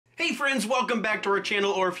Hey friends, welcome back to our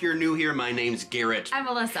channel, or if you're new here, my name's Garrett. I'm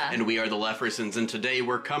Melissa. And we are the Leffersons, and today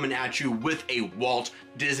we're coming at you with a Walt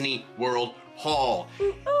Disney World haul.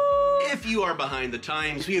 If you are behind the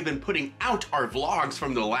times, we have been putting out our vlogs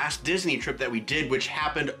from the last Disney trip that we did, which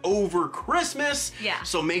happened over Christmas. Yeah.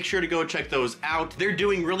 So make sure to go check those out. They're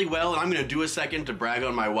doing really well, and I'm gonna do a second to brag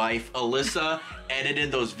on my wife. Alyssa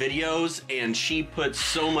edited those videos, and she put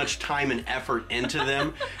so much time and effort into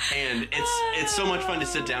them, and it's so much fun to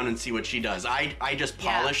sit down and see what she does. I just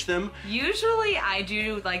polish them. Usually I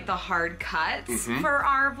do like the hard cuts for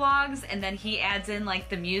our vlogs, and then he adds in like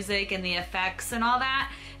the music and the effects and all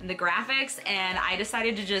that, and the graphics, and I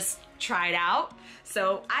decided to just try it out.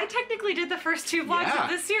 So I technically did the first two vlogs of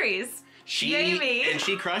this series. And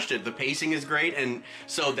she crushed it. The pacing is great, and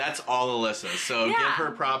so that's all Alyssa. So give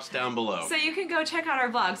her props down below. So you can go check out our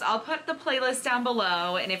vlogs. I'll put the playlist down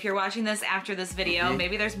below, and if you're watching this after this video,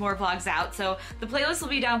 maybe there's more vlogs out, so the playlist will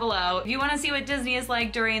be down below. If you want to see what Disney is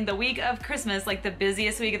like during the week of Christmas, like the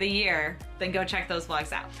busiest week of the year, then go check those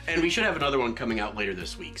vlogs out. And we should have another one coming out later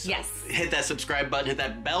this week. So yes. Hit that subscribe button, hit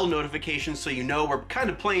that bell notification so you know we're kind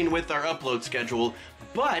of playing with our upload schedule.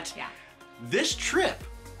 But this trip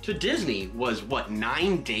to Disney was, what,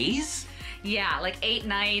 9 days? Yeah, like 8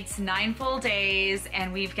 nights, 9 full days,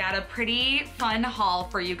 and we've got a pretty fun haul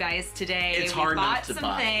for you guys today. It's hard not to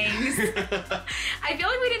buy. Things. I feel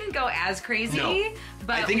like we didn't go as crazy,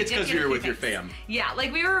 but I think it's because you were with your fam. Yeah,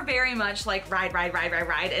 like we were very much like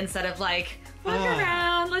ride, instead of like walk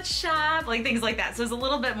around, let's shop, like things like that. So it was a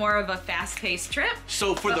little bit more of a fast-paced trip.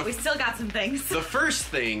 So we still got some things. The first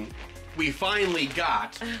thing, we finally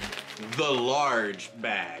got the large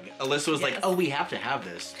bag. Alyssa was like, oh, we have to have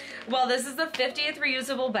this. Well, this is the 50th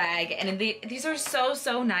reusable bag, and these are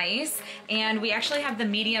so nice. And we actually have the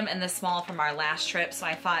medium and the small from our last trip, so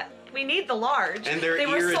I thought, we need the large. And they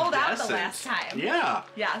were sold out the last time. Yeah.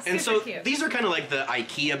 Yeah, super and so cute. These are kind of like the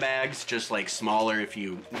IKEA bags, just like smaller if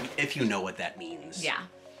you know what that means. Yeah.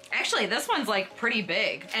 Actually, this one's like pretty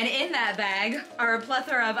big. And in that bag are a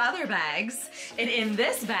plethora of other bags. And in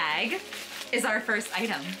this bag is our first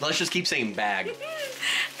item. Let's just keep saying bag.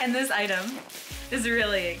 And this item is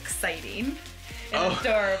really exciting and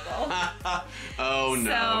adorable. Oh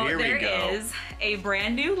no, here we go. There is a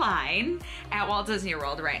brand new line at Walt Disney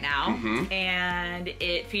World right now. And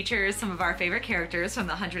it features some of our favorite characters from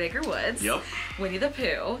the 100 Acre Woods. Yep. Winnie the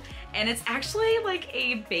Pooh. And it's actually like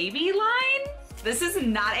a baby line. This is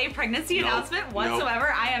not a pregnancy announcement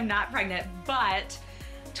whatsoever. I am not pregnant, but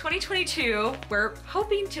 2022, we're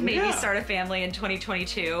hoping to maybe start a family in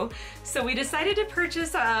 2022. So we decided to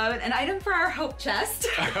purchase an item for our hope chest.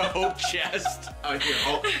 Our hope chest. Here,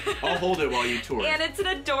 I'll hold it while you tour. And it's an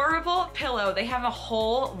adorable pillow. They have a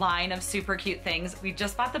whole line of super cute things. We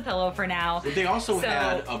just bought the pillow for now. But they also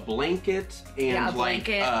had a blanket and a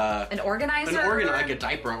blanket, an organizer. Like a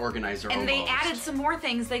diaper organizer and almost. they added some more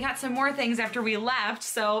things. They got some more things after we left,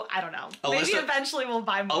 so I don't know. Maybe eventually we'll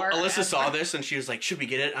buy more. Alyssa saw this and she was like, should we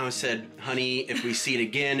get it? I said, honey, if we see it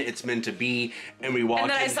again, it's meant to be. And we walked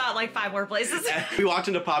in. And then I saw it like 5 more places. We walked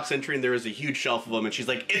into Pop Century and there was a huge shelf of them and she's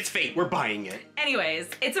like, it's fate, we're buying it. Anyways,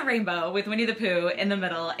 it's a rainbow with Winnie the Pooh in the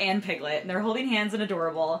middle and Piglet, and they're holding hands and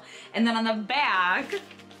adorable. And then on the back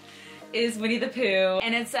is Winnie the Pooh,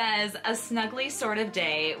 and it says, a snuggly sort of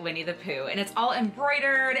day, Winnie the Pooh. And it's all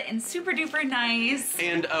embroidered and super duper nice.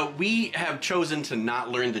 And we have chosen to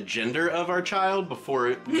not learn the gender of our child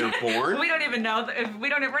before they're born. We don't even know, we're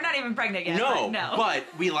not even pregnant yet. No, no. But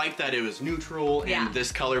we like that it was neutral, and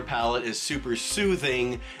this color palette is super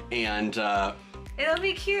soothing, and it'll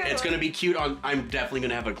be cute. It's gonna be cute. I'm definitely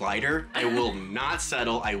gonna have a glider. I will not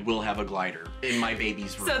settle. I will have a glider in my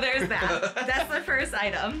baby's room. So there's that. That's the first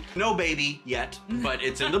item. No baby yet, but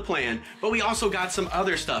it's in the plan. But we also got some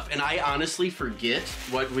other stuff, and I honestly forget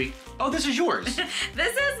what we... Oh, this is yours.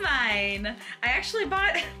 This is mine. I actually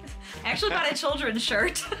bought a children's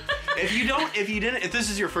shirt. If this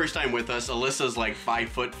is your first time with us, Alyssa's like 5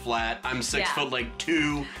 foot flat. I'm 6 foot like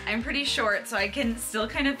 2. I'm pretty short, so I can still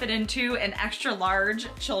kind of fit into an extra large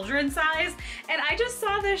children's size. And I just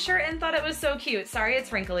saw this shirt and thought it was so cute. Sorry,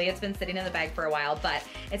 it's wrinkly. It's been sitting in the bag for a while, but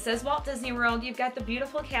it says Walt Disney World. You've got the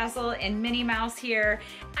beautiful castle and Minnie Mouse here.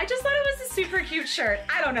 I just thought it was a super cute shirt.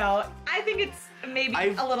 I don't know. I think it's maybe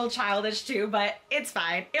a little childish too, but it's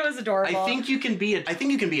fine. It was adorable. I think you can be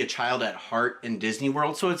a child at heart in Disney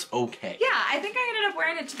World, so it's okay. Yeah, I think I ended up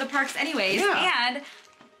wearing it to the parks anyways. Yeah. And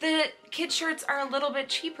the kid shirts are a little bit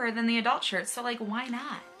cheaper than the adult shirts, so like, why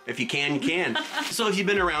not? If you can, you can. So if you've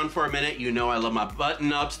been around for a minute, you know I love my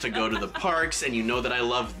button-ups to go to the parks, and you know that I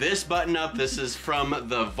love this button-up. This is from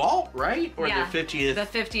the vault, right? Or yeah, the 50th?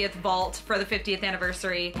 The 50th vault for the 50th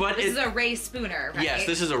anniversary. But this is a Ray Spooner, right? Yes,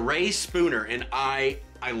 this is a Ray Spooner, and I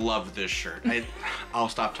love this shirt. I'll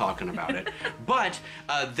stop talking about it. But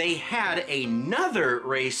they had another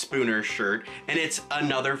Ray Spooner shirt, and it's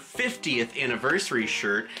another 50th anniversary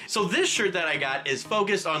shirt. So this shirt that I got is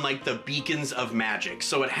focused on like the beacons of magic.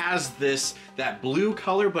 So it has that blue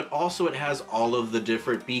color, but also it has all of the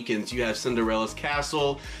different beacons. You have Cinderella's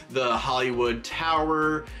castle, the Hollywood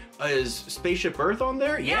Tower. Is Spaceship Earth on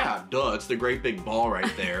there? Yeah, duh, it's the great big ball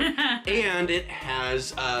right there. And it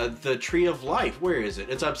has the Tree of Life. Where is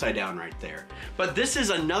it? It's upside down right there. But this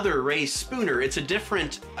is another Ray Spooner. It's a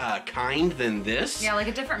different kind than this. Yeah, like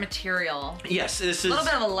a different material. Yes, this is... a little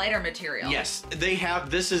bit of a lighter material. Yes,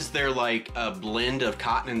 this is their like a blend of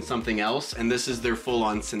cotton and something else, and this is their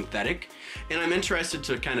full-on synthetic. And I'm interested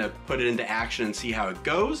to kind of put it into action and see how it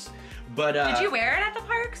goes. But did you wear it at the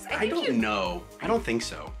parks? I don't know. I don't think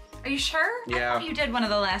so. Are you sure? Yeah. I thought you did one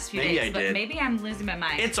of the last few days, but did. maybe I'm losing my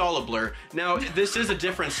mind. It's all a blur. Now, this is a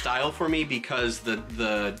different style for me because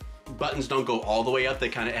the buttons don't go all the way up. It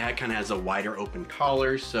kind of has a wider open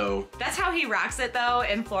collar, so... That's how he rocks it, though,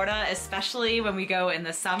 in Florida, especially when we go in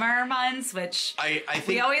the summer months, which I think...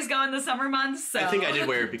 we always go in the summer months, so... I think I did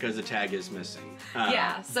wear it because the tag is missing.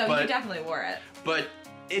 Yeah, so you definitely wore it. But...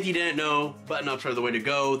 if you didn't know, button-ups are the way to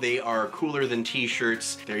go. They are cooler than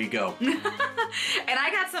t-shirts. There you go. And I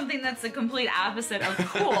got something that's the complete opposite of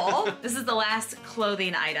cool. This is the last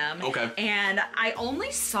clothing item. Okay. And I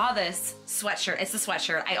only saw this sweatshirt. It's a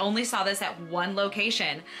sweatshirt. I only saw this at one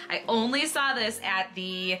location. I only saw this at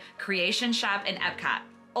the Creation Shop in Epcot.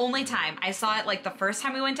 Only time. I saw it like the first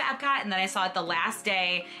time we went to Epcot, and then I saw it the last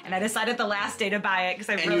day, and I decided the last day to buy it because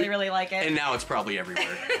I really like it. And now it's probably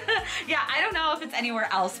everywhere. Yeah, I don't know if it's anywhere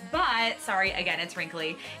else, but sorry, again, it's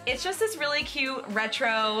wrinkly. It's just this really cute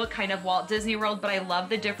retro kind of Walt Disney World, but I love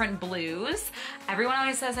the different blues. Everyone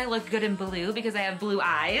always says I look good in blue because I have blue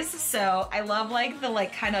eyes, so I love like the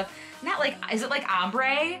like kind of, not like, is it like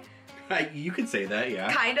ombre? You could say that, yeah.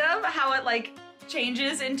 Kind of, how it like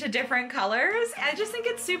changes into different colors. I just think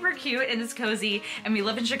it's super cute and it's cozy, and we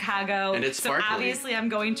live in Chicago. And it's sparkly. So obviously I'm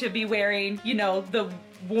going to be wearing, you know, the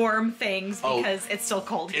warm things because it's still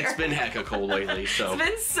cold here. It's been hecka cold lately, so. It's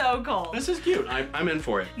been so cold. This is cute. I'm in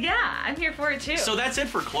for it. Yeah, I'm here for it too. So that's it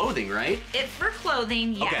for clothing, right? It for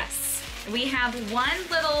clothing, yes. Okay. We have one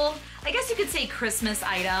little, I guess you could say Christmas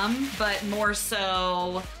item, but more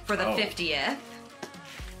so for the 50th.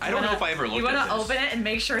 I don't know if I ever looked at this. You want to open it and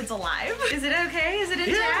make sure it's alive? Is it okay? Is it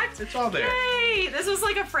intact? Yeah, it's all there. Yay! This was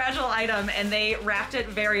like a fragile item, and they wrapped it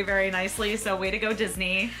very, very nicely, so way to go,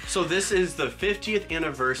 Disney. So this is the 50th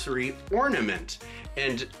anniversary ornament.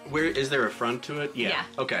 And where, is there a front to it? Yeah.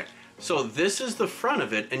 Okay. So this is the front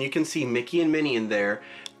of it, and you can see Mickey and Minnie in there,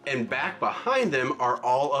 and back behind them are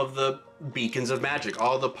all of the beacons of magic,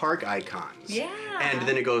 all the park icons. Yeah. And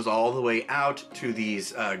then it goes all the way out to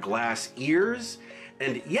these glass ears.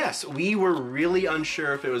 And yes, we were really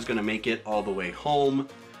unsure if it was going to make it all the way home.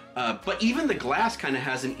 But even the glass kind of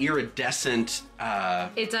has an iridescent...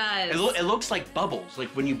 it does. It looks like bubbles, like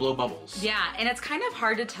when you blow bubbles. Yeah, and it's kind of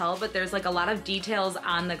hard to tell, but there's like a lot of details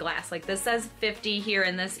on the glass. Like this says 50 here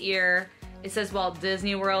in this ear. It says Walt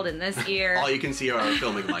Disney World in this ear. All you can see are our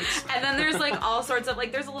filming lights. And then there's like all sorts of,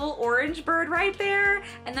 like there's a little orange bird right there.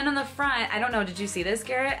 And then on the front, I don't know, did you see this,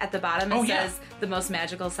 Garrett? At the bottom it says the most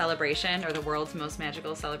magical celebration, or the world's most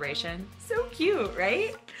magical celebration. So cute,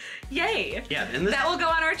 right? Yay. Yeah, and that will go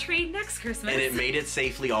on our tree next Christmas. And it made it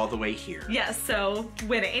safely all the way here. Yes, so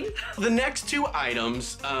winning. The next two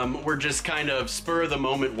items were just kind of spur of the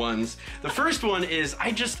moment ones. The first one is,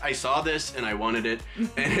 I saw this and I wanted it.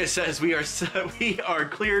 And it says we are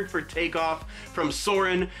cleared for takeoff from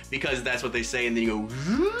Soarin', because that's what they say, and then you go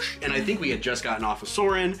whoosh, and I think we had just gotten off of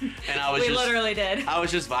Soarin', and I was literally did. I was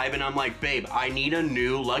just vibing. I'm like, babe, I need a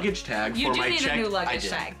new luggage tag for my check. You do need a new luggage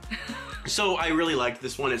tag. So I really liked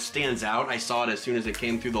this one. It stands out. I saw it as soon as it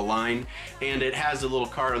came through the line, and it has a little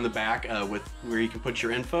card on the back with where you can put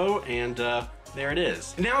your info, and there it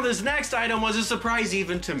is. Now this next item was a surprise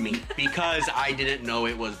even to me, because I didn't know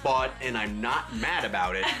it was bought, and I'm not mad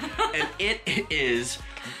about it. And it is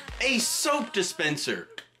a soap dispenser.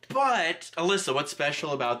 But, Alyssa, what's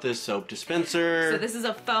special about this soap dispenser? So this is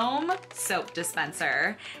a foam soap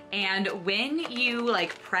dispenser, and when you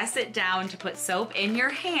like press it down to put soap in your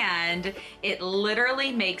hand, it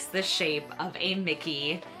literally makes the shape of a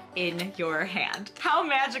Mickey in your hand. How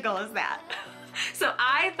magical is that? So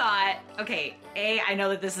I thought, okay, I know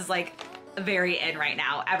that this is like very in right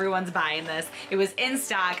now. Everyone's buying this. It was in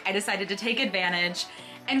stock. I decided to take advantage.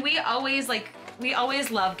 And we always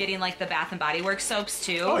love getting like the Bath and Body Works soaps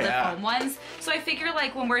too, the foam ones. So I figure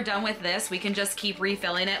like when we're done with this, we can just keep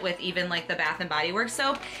refilling it with even like the Bath and Body Works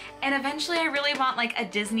soap. And eventually I really want like a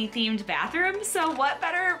Disney themed bathroom. So what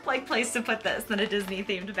better like place to put this than a Disney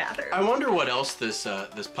themed bathroom? I wonder what else this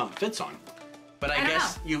pump fits on. But I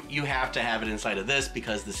guess you have to have it inside of this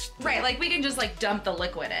because this... Right, like we can just like dump the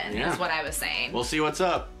liquid in, is what I was saying. We'll see what's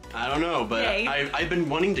up. I don't know, but I've been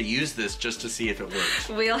wanting to use this just to see if it works.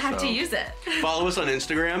 We'll have to use it. Follow us on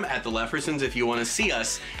Instagram at the Leffersons if you want to see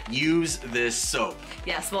us use this soap.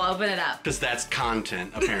 Yes, we'll open it up. Because that's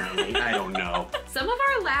content, apparently. I don't know. Some of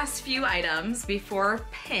our last few items before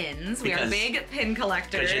pins, we are big pin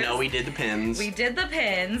collectors. Because you know we did the pins. We did the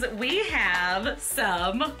pins. We have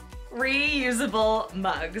some reusable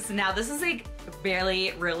mugs. Now this is a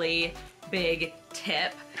really big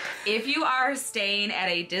tip. If you are staying at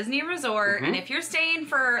a Disney resort, and if you're staying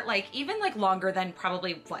for like even like longer than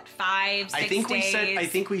probably what 5, 6 days. I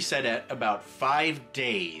think we said at about 5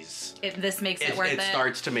 days. This makes it worth it. It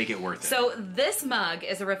starts to make it worth it. So this mug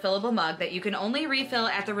is a refillable mug that you can only refill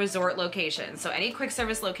at the resort location. So any quick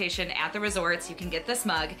service location at the resorts, you can get this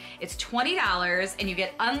mug. It's $20 and you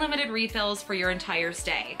get unlimited refills for your entire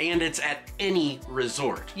stay. And it's at any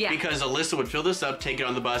resort. Yeah. Because Alyssa would fill this up, take it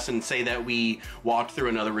on the bus, and say that we walked through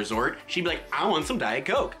another resort. She'd be like, I want some Diet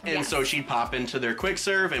Coke. And so she'd pop into their quick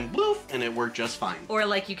serve and bloof, and it worked just fine. Or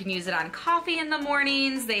like you can use it on coffee in the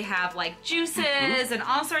mornings. They have like juices and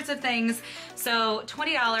all sorts of things. So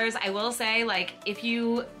 $20, I will say, like if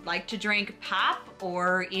you like to drink pop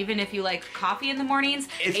or even if you like coffee in the mornings,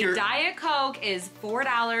 a Diet Coke is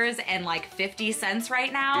 $4.50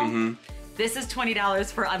 right now. This is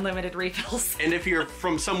 $20 for unlimited refills. And if you're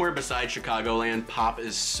from somewhere besides Chicagoland, pop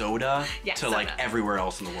is soda like everywhere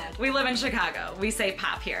else in the world. We live in Chicago. We say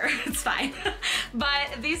pop here. It's fine.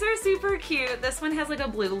 But these are super cute. This one has like a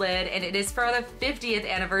blue lid and it is for the 50th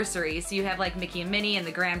anniversary. So you have like Mickey and Minnie and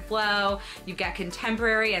the Grand Flow. You've got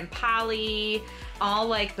Contemporary and Polly. All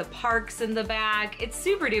like the parks in the back. It's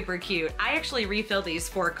super duper cute. I actually refill these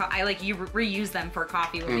for reuse them for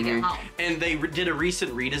coffee when we get home. And they did a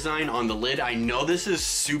recent redesign on the lid. I know this is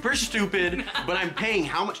super stupid, but I'm paying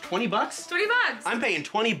how much? 20 bucks? 20 bucks. I'm paying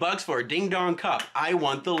 20 bucks for a ding dong cup. I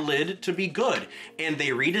want the lid to be good. And they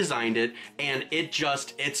redesigned it and it's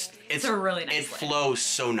a really nice lid. Flows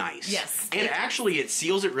so nice. Yes. And actually it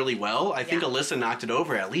seals it really well. I think Alyssa knocked it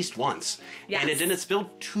over at least once. Yes. And it didn't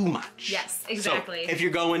spill too much. Yes, exactly. So if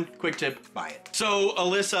you're going, quick tip, buy it. So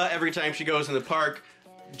Alyssa, every time she goes in the park,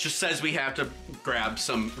 just says we have to grab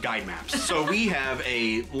some guide maps. So we have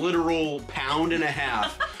a literal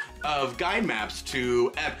pound-and-a-half of guide maps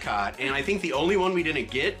to Epcot, and I think the only one we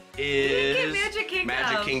didn't get is Magic Kingdom.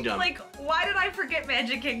 Magic Kingdom. Like, why did I forget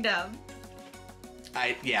Magic Kingdom?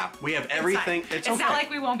 We have everything. It's okay. Not like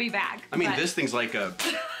we won't be back. I mean, this thing's like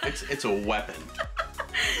it's a weapon.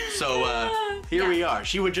 So here we are.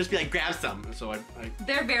 She would just be like, grab some. So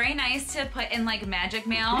They're very nice to put in like magic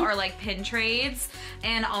mail or like pin trades.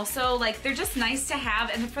 And also like, they're just nice to have.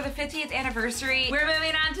 And for the 50th anniversary, we're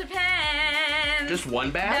moving on to pins. Just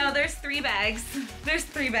one bag? No, there's 3 bags. There's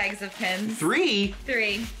 3 bags of pins. 3?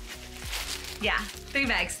 3. Yeah, 3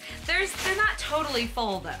 bags. They're not totally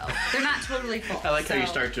full though. They're not totally full. I like how you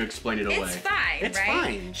start to explain it away. It's fine, it's right?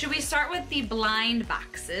 fine. Should we start with the blind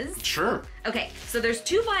boxes? Sure. Okay, so there's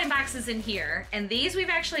 2 blind boxes in here, and these we've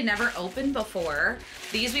actually never opened before.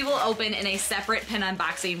 These we will open in a separate pin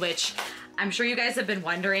unboxing, which I'm sure you guys have been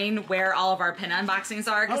wondering where all of our pin unboxings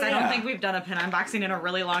are, because I don't think we've done a pin unboxing in a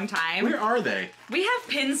really long time. Where are they? We have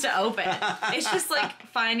pins to open. It's just like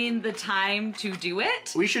finding the time to do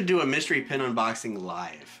it. We should do a mystery pin unboxing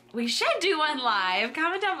live. We should do one live.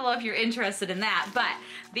 Comment down below if you're interested in that. But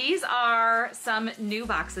these are some new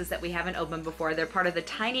boxes that we haven't opened before. They're part of the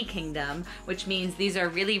Tiny Kingdom, which means these are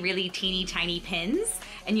really, really teeny tiny pins.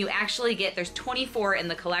 And you actually get, there's 24 in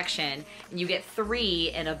the collection, and you get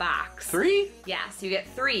 3 in a box. 3? Yes, you get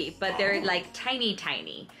 3, but they're like tiny,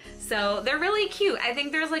 tiny. So they're really cute. I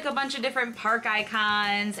think there's like a bunch of different park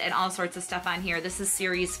icons and all sorts of stuff on here. This is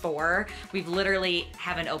series 4. We've literally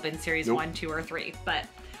haven't opened series 1, 2, or 3, but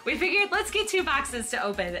we figured let's get 2 boxes to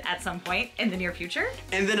open at some point in the near future.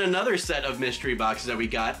 And then another set of mystery boxes that we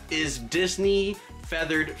got is Disney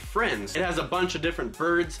feathered friends. It has a bunch of different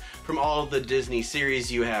birds from all the Disney series.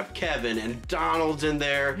 You have Kevin and Donald's in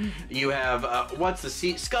there. You have, what's the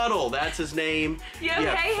Scuttle, that's his name. Yeah, you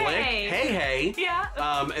have Hey Flick. Hey. Hey Hey.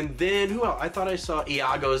 Yeah. And then, who else? I thought I saw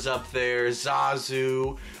Iago's up there,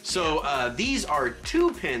 Zazu. So these are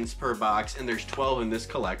 2 pins per box, and there's 12 in this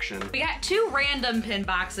collection. We got 2 random pin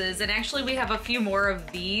boxes, and actually we have a few more of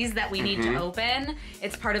these that we need to open.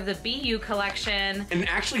 It's part of the BU collection. And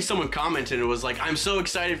actually someone commented and was like, I'm so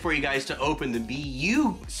excited for you guys to open the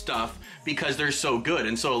BU stuff because they're so good.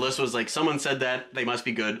 And so Alyssa was like, someone said that, they must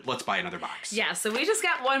be good, let's buy another box. Yeah, so we just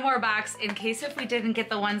got 1 more box in case if we didn't get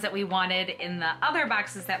the ones that we wanted in the other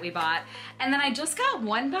boxes that we bought. And then I just got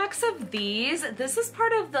 1 box of these. This is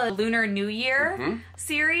part of the Lunar New Year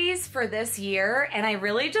series for this year. And I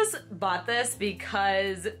really just bought this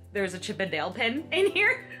because there's a Chip and Dale pin in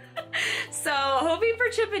here. So hoping for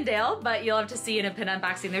Chip and Dale, but you'll have to see in a pin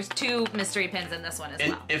unboxing. There's 2 mystery pins in this one as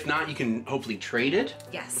well. If not, you can hopefully trade it.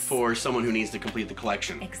 Yes. For someone who needs to complete the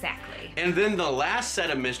collection. Exactly. And then the last set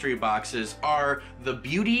of mystery boxes are the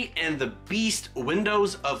Beauty and the Beast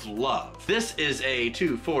Windows of Love. This is a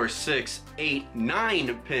 2, 4, 6, 8,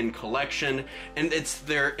 9 pin collection, and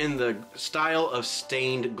they're in the style of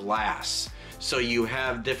stained glass. So you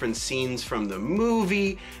have different scenes from the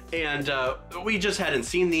movie, and we just hadn't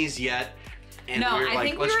seen these yet. And we were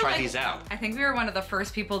like, let's try these out. I think we were one of the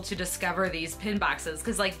first people to discover these pin boxes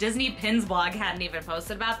because like Disney Pins blog hadn't even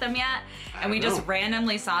posted about them yet. And we just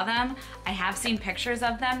randomly saw them. I have seen pictures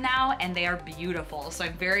of them now and they are beautiful. So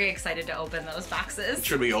I'm very excited to open those boxes.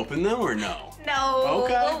 Should we open them or no? No,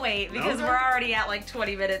 okay. We'll wait because we're already at like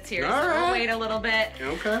 20 minutes here. All so right. We'll wait a little bit.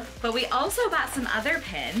 Okay. But we also bought some other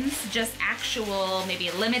pins, just actual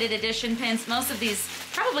maybe limited edition pins. Most of these,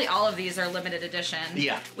 probably all of these are limited edition.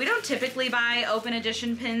 Yeah. We don't typically buy open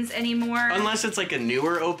edition pins anymore. Unless it's like a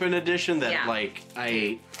newer open edition that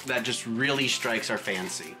Yeah. that just really strikes our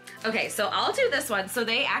fancy. Okay, so I'll do this one. So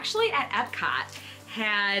they actually at Epcot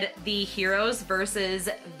had the Heroes versus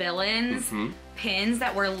Villains pins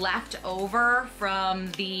that were left over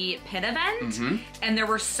from the pin event, and there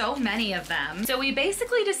were so many of them. So we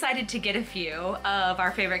basically decided to get a few of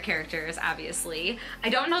our favorite characters, obviously. I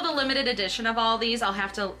don't know the limited edition of all these. I'll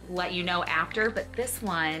have to let you know after, but this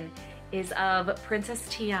one is of Princess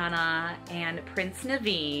Tiana and Prince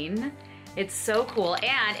Naveen. It's so cool,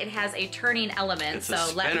 and it has a turning element. It's a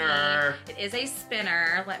spinner. It is a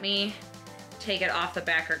spinner. Let me take it off the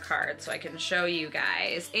backer card so I can show you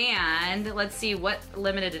guys. And let's see what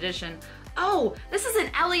limited edition. Oh, this is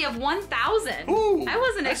an Ellie of 1000. Ooh, I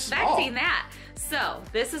wasn't that's expecting small. that. So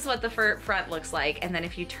this is what the front looks like, and then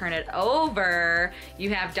if you turn it over, you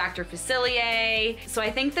have Dr. Facilier. So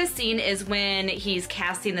I think this scene is when he's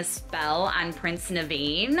casting the spell on Prince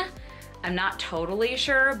Naveen. I'm not totally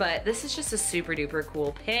sure, but this is just a super duper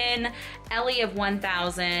cool pin. Ellie of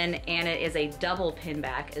 1000, and it is a double pin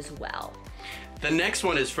back as well. The next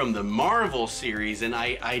one is from the Marvel series, and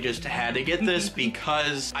I just had to get this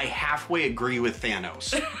because I halfway agree with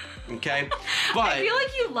Thanos. Okay? But I feel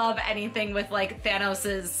like you love anything with like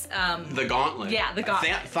Thanos's the gauntlet. Yeah, the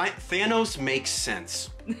gauntlet. Thanos makes sense.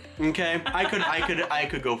 Okay? I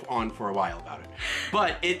could go on for a while about it.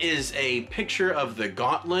 But it is a picture of the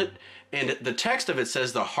gauntlet, and the text of it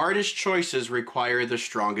says the hardest choices require the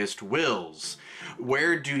strongest wills.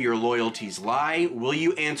 Where do your loyalties lie? Will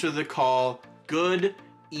you answer the call? Good,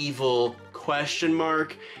 evil, question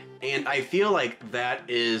mark. And I feel like that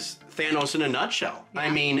is Thanos in a nutshell. Yeah. I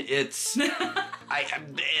mean, it's,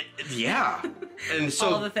 yeah. And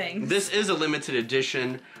so all the things. This is a limited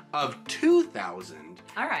edition of 2000.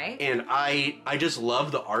 All right. And I just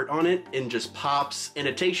love the art on it, and just pops, and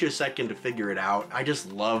it takes you a second to figure it out. I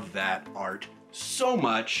just love that art so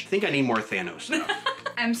much. I think I need more Thanos stuff.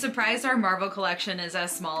 I'm surprised our Marvel collection is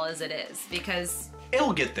as small as it is because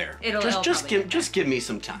it'll get there. Just give me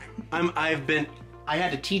some time. I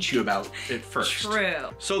had to teach you about it first. True.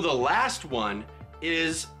 So the last one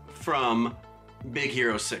is from Big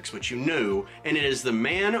Hero 6, which you knew, and it is the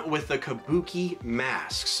man with the kabuki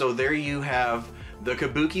mask. So there you have the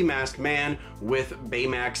kabuki masked man with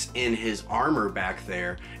Baymax in his armor back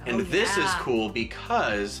there. And this is cool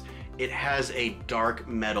because it has a dark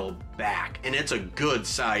metal back, and it's a good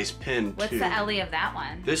size pin too. What's the Ellie of that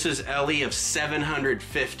one? This is Ellie of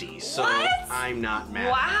 750, so what? I'm not mad.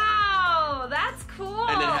 Wow, that's cool.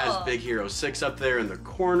 And it has Big Hero 6 up there in the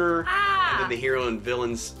corner, and then the Hero and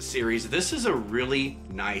Villains series. This is a really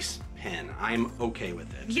nice pin. I'm okay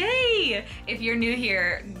with it. Yay! If you're new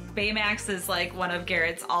here, Baymax is like one of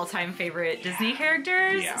Garrett's all-time favorite Disney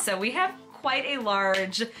characters. Yeah. So we have quite a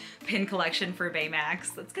large pin collection for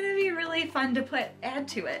Baymax. That's gonna be really fun to add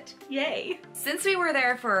to it. Yay. Since we were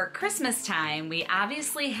there for Christmas time, we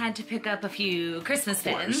obviously had to pick up a few Christmas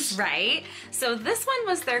pins, right? So this one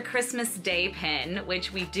was their Christmas Day pin,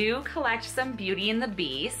 which we do collect some Beauty and the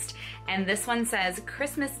Beast. And this one says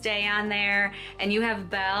Christmas Day on there, and you have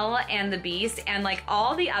Belle and the Beast and like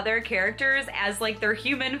all the other characters as like their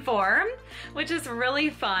human form, which is really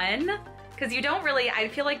fun. Because you don't really, I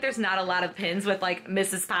feel like there's not a lot of pins with like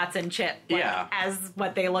Mrs. Potts and Chip as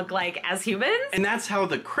what they look like as humans. And that's how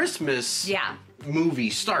the Christmas movie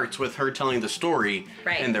starts, with her telling the story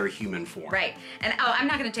in their human form. Right. And oh, I'm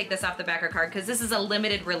not going to take this off the backer card because this is a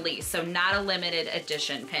limited release. So not a limited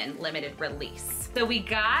edition pin, limited release. So we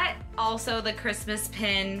got also the Christmas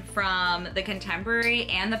pin from the Contemporary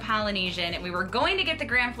and the Polynesian, and we were going to get the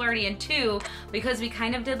Grand Floridian too because we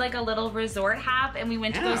kind of did like a little resort hop and we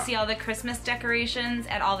went to go see all the Christmas decorations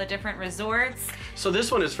at all the different resorts. So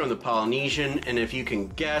this one is from the Polynesian, and if you can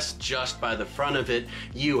guess just by the front of it,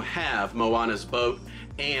 you have Moana's boat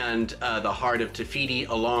and the Heart of Te Fiti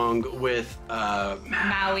along with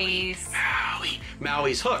Maui's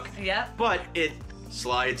hook. Yep. But it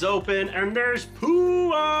slides open and there's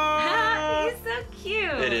Pua! He's so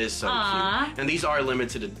cute. It is so cute. And these are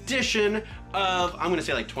limited edition of, I'm gonna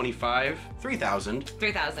say like 3,000.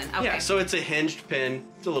 3,000, okay. Yeah, so it's a hinged pin.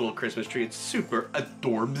 It's a little Christmas tree. It's super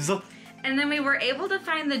adorbs. And then we were able to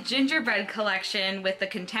find the gingerbread collection with the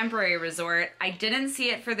Contemporary Resort. I didn't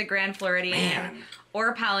see it for the Grand Floridian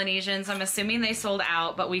or Polynesian, so I'm assuming they sold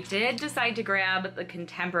out, but we did decide to grab the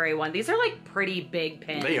Contemporary one. These are like pretty big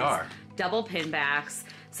pins. They are. Double pin backs.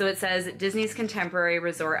 So it says Disney's Contemporary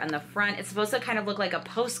Resort on the front. It's supposed to kind of look like a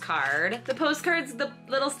postcard. The postcard's, the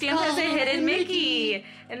little stamp has a hidden Mickey.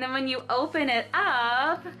 And then when you open it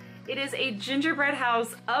up, it is a gingerbread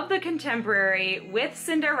house of the Contemporary with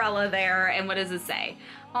Cinderella there. And what does it say?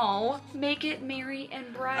 Oh, make it merry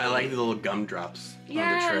and bright. I like the little gumdrops on the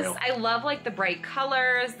trail. I love like the bright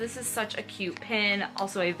colors. This is such a cute pin.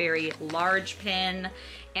 Also a very large pin.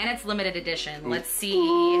 And it's limited edition. Let's see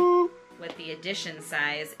what the edition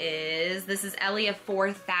size is. This is Ellie of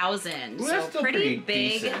 4,000. Well, so pretty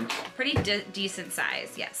big, decent. pretty decent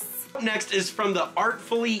size, yes. Next is from the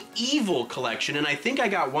Artfully Evil collection, and I think I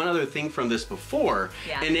got one other thing from this before,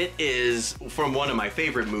 and it is from one of my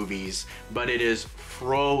favorite movies, but it is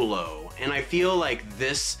Frollo, and I feel like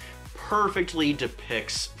this perfectly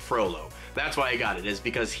depicts Frollo. That's why I got it, is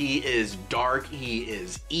because he is dark, he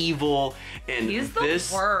is evil, and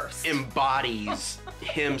this embodies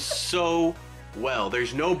him so well.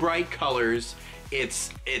 There's no bright colors.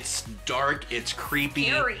 It's dark, it's creepy.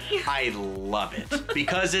 Scary. I love it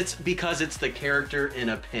because it's the character in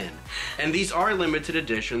a pin. And these are limited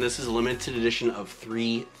edition. This is a limited edition of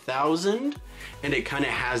 3,000, and it kind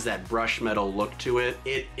of has that brush metal look to it.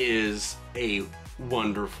 It is a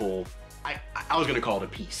wonderful, I was gonna call it a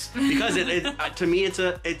piece because to me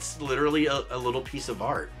it's literally a little piece of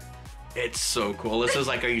art. It's so cool. Alyssa's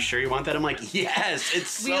like, "Are you sure you want that?" I'm like, "Yes." It's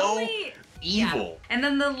so evil. Yeah. And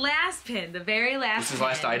then the last pin, the very last This is the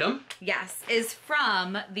last item? Yes, is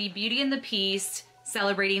from the Beauty and the Beast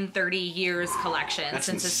Celebrating 30 Years collection. That's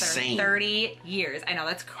since insane. It's their 30 years. I know,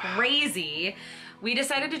 that's crazy. We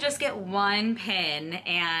decided to just get one pin,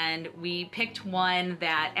 and we picked one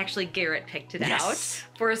that actually Garrett picked it out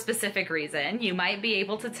for a specific reason. You might be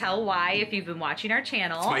able to tell why if you've been watching our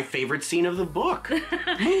channel. It's my favorite scene of the book.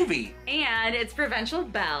 Movie. And it's Provincial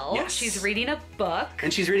Belle. Yes. She's reading a book.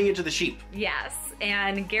 And she's reading it to the sheep. Yes.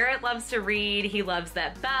 And Garrett loves to read. He loves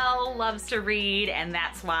that Belle loves to read, and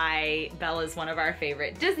that's why Belle is one of our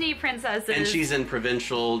favorite Disney princesses. And she's in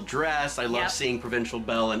provincial dress. I love seeing Provincial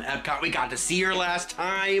Belle in Epcot. We got to see her last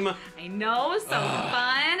time. I know, so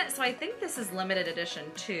fun. So I think this is limited edition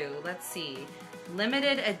too. Let's see.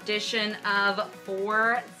 Limited edition of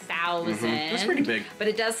 4,000. That's pretty big. But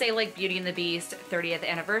it does say like Beauty and the Beast 30th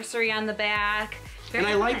anniversary on the back. Very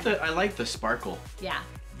and fun. I like the sparkle. Yeah.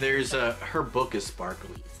 There's her book is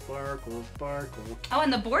sparkly. Sparkle, sparkle. Oh,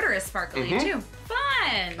 and the border is sparkly too.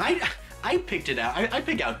 Fun. I picked it out. I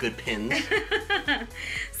pick out good pins.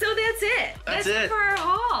 So that's it. That's it for our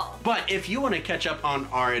haul. But if you want to catch up on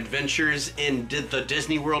our adventures in the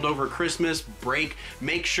Disney World over Christmas break,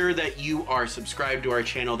 make sure that you are subscribed to our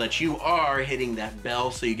channel, that you are hitting that bell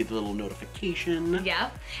so you get the little notification.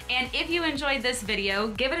 Yep. And if you enjoyed this video,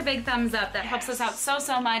 give it a big thumbs up. That helps us out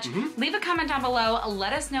so much. Leave a comment down below.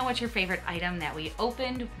 Let us know what your favorite item that we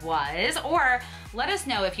opened was, or let us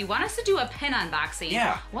know if you want us to do a pin unboxing.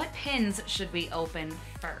 Yeah. What pins should we open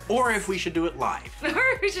first. Or if we should do it live. Or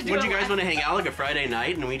we should do Would it you guys live. want to hang out like a Friday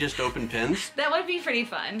night and we just open pins? That would be pretty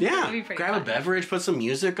fun. That Yeah. would be pretty Grab fun. a beverage, put some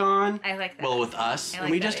music on. I like that. Well, with us. I And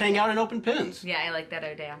like we that just hang idea. out and open pins. Yeah, I like that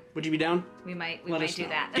idea. Would you be down? We might Let us do know.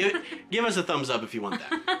 that. Give us a thumbs up if you want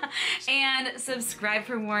that. And subscribe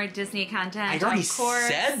for more Disney content. I already of course.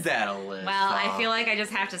 said that, Alyssa. Well, I feel like I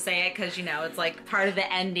just have to say it because, you know, it's like part of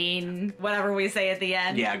the ending, whatever we say at the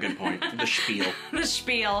end. Yeah, good point. The spiel. The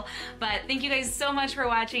spiel. But thank you guys so much for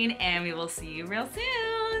watching, and we will see you real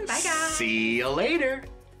soon. Bye, guys. See you later.